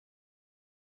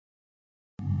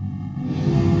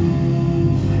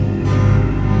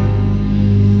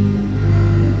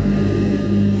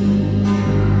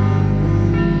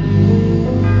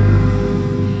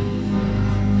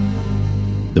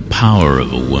power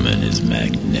of a woman is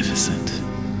magnificent.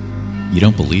 You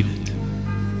don't believe it,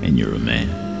 and you're a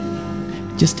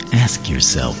man. Just ask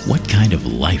yourself, what kind of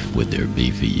life would there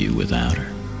be for you without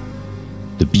her?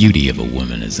 The beauty of a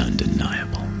woman is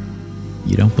undeniable.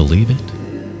 You don't believe it,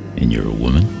 and you're a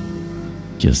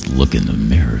woman? Just look in the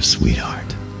mirror,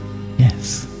 sweetheart.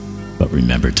 Yes, but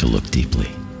remember to look deeply.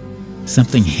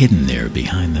 Something hidden there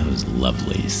behind those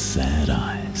lovely, sad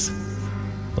eyes.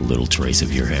 A little trace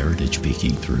of your heritage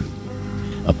peeking through.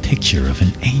 A picture of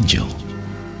an angel.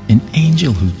 An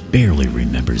angel who barely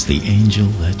remembers the angel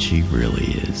that she really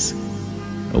is.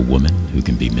 A woman who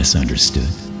can be misunderstood,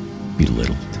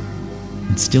 belittled,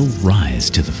 and still rise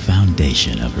to the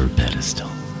foundation of her pedestal.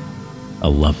 A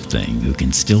love thing who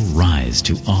can still rise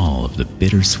to all of the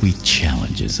bittersweet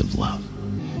challenges of love.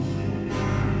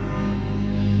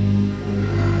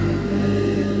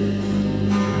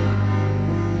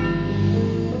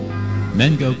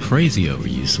 Men go crazy over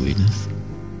you, sweetness,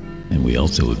 and we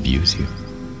also abuse you.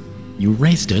 You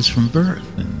raised us from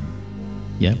birth, and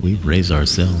yet we raise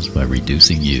ourselves by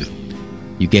reducing you.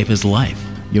 You gave us life.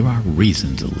 You're our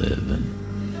reason to live,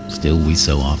 and still we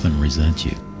so often resent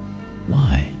you.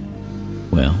 Why?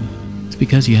 Well, it's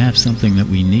because you have something that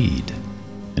we need,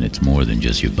 and it's more than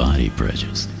just your body,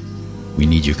 precious. We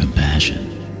need your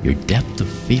compassion, your depth of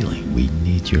feeling. We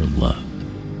need your love.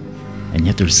 And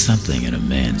yet there's something in a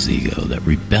man's ego that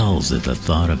rebels at the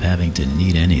thought of having to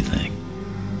need anything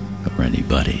or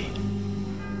anybody.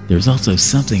 There's also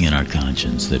something in our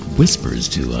conscience that whispers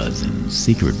to us in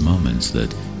secret moments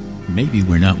that maybe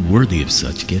we're not worthy of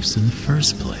such gifts in the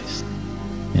first place.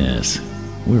 Yes,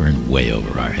 we're in way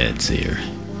over our heads here.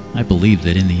 I believe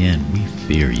that in the end we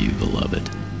fear you, beloved.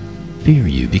 Fear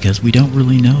you because we don't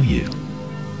really know you.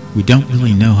 We don't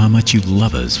really know how much you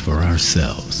love us for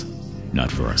ourselves,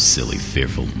 not for our silly,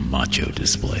 fearful macho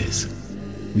displays.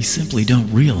 We simply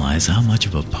don't realize how much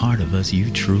of a part of us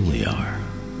you truly are,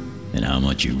 and how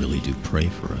much you really do pray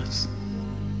for us.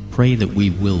 Pray that we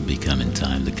will become in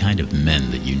time the kind of men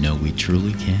that you know we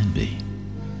truly can be.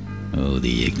 Oh,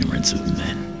 the ignorance of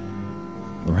men.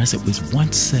 Or as it was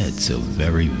once said so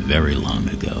very, very long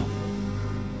ago,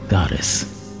 Goddess,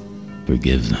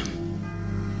 forgive them,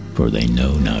 for they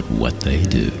know not what they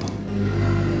do.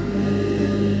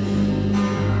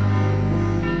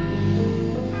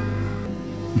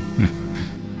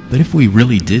 But if we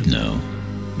really did know,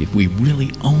 if we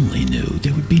really only knew,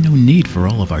 there would be no need for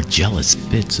all of our jealous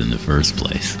fits in the first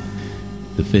place.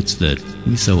 The fits that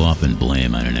we so often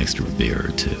blame on an extra beer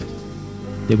or two.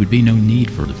 There would be no need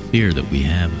for the fear that we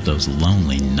have of those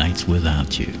lonely nights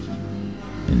without you.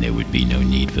 And there would be no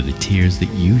need for the tears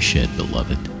that you shed,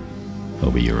 beloved,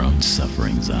 over your own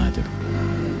sufferings either.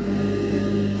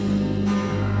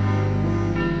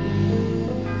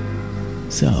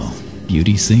 So,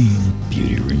 beauty seen,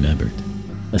 beauty remembered.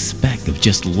 A speck of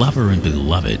just lover and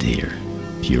beloved here,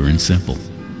 pure and simple.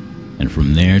 And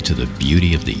from there to the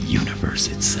beauty of the universe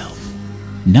itself.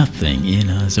 Nothing in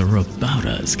us or about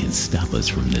us can stop us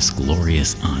from this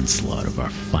glorious onslaught of our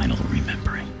final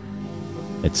remembering.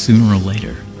 That sooner or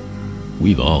later,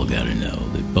 we've all got to know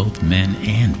that both men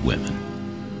and women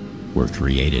were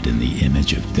created in the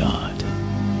image of God.